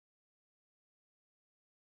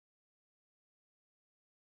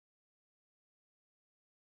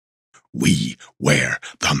we wear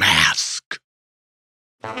the mask.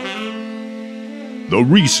 The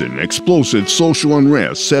recent explosive social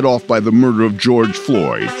unrest set off by the murder of George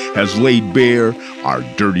Floyd has laid bare our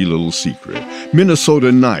dirty little secret.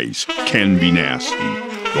 Minnesota nights can be nasty.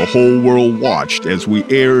 The whole world watched as we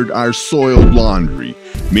aired our soiled laundry.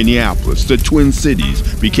 Minneapolis, the Twin Cities,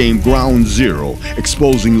 became ground zero,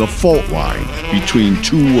 exposing the fault line between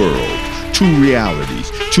two worlds, two realities,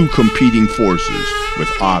 two competing forces with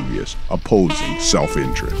obvious opposing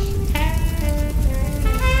self-interest.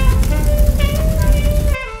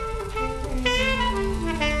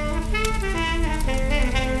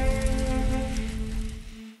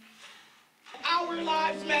 Our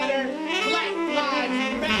lives matter. Black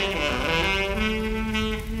lives matter.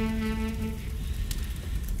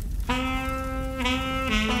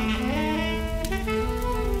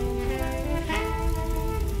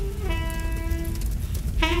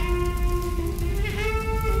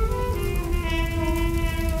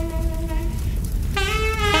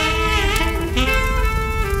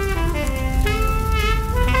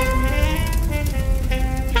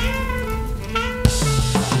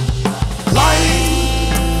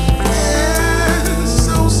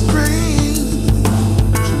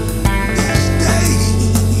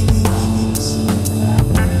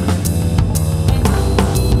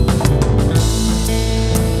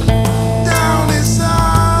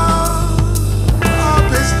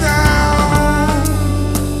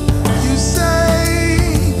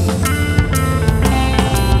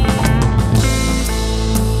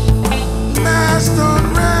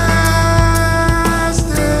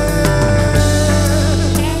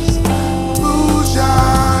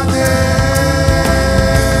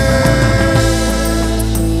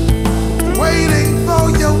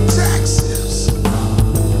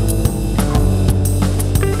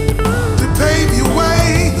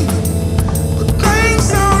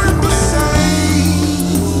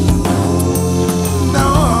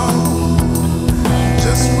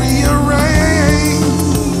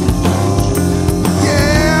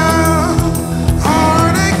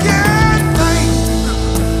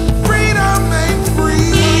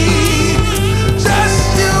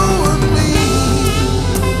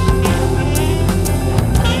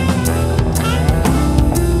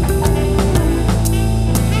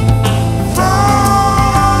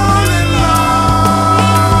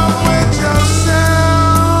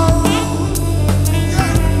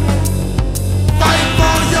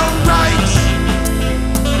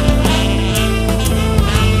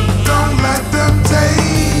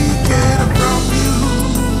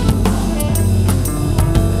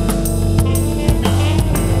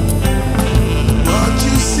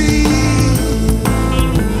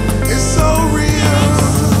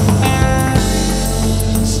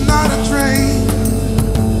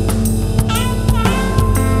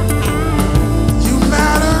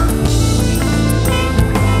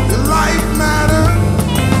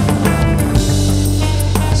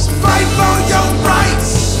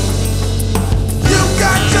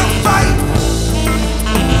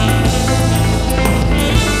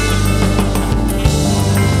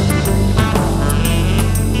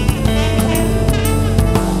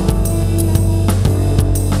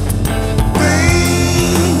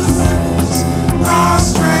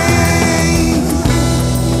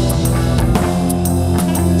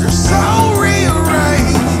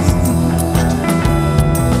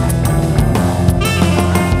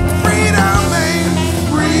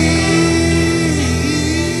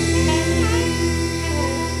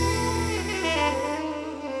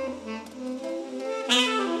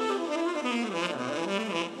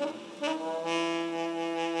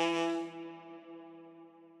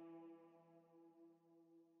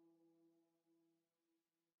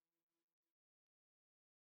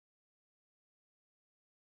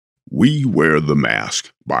 We Wear the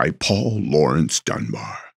Mask by Paul Laurence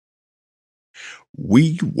Dunbar.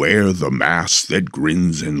 We wear the mask that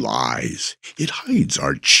grins and lies. It hides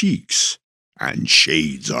our cheeks and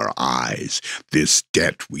shades our eyes. This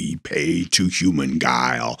debt we pay to human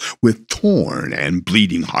guile. With torn and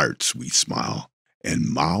bleeding hearts we smile, and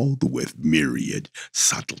mouth with myriad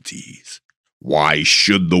subtleties. Why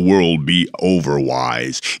should the world be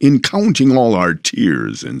overwise in counting all our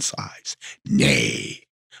tears and sighs? Nay,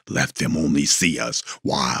 let them only see us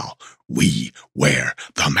while we wear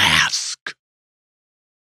the mask.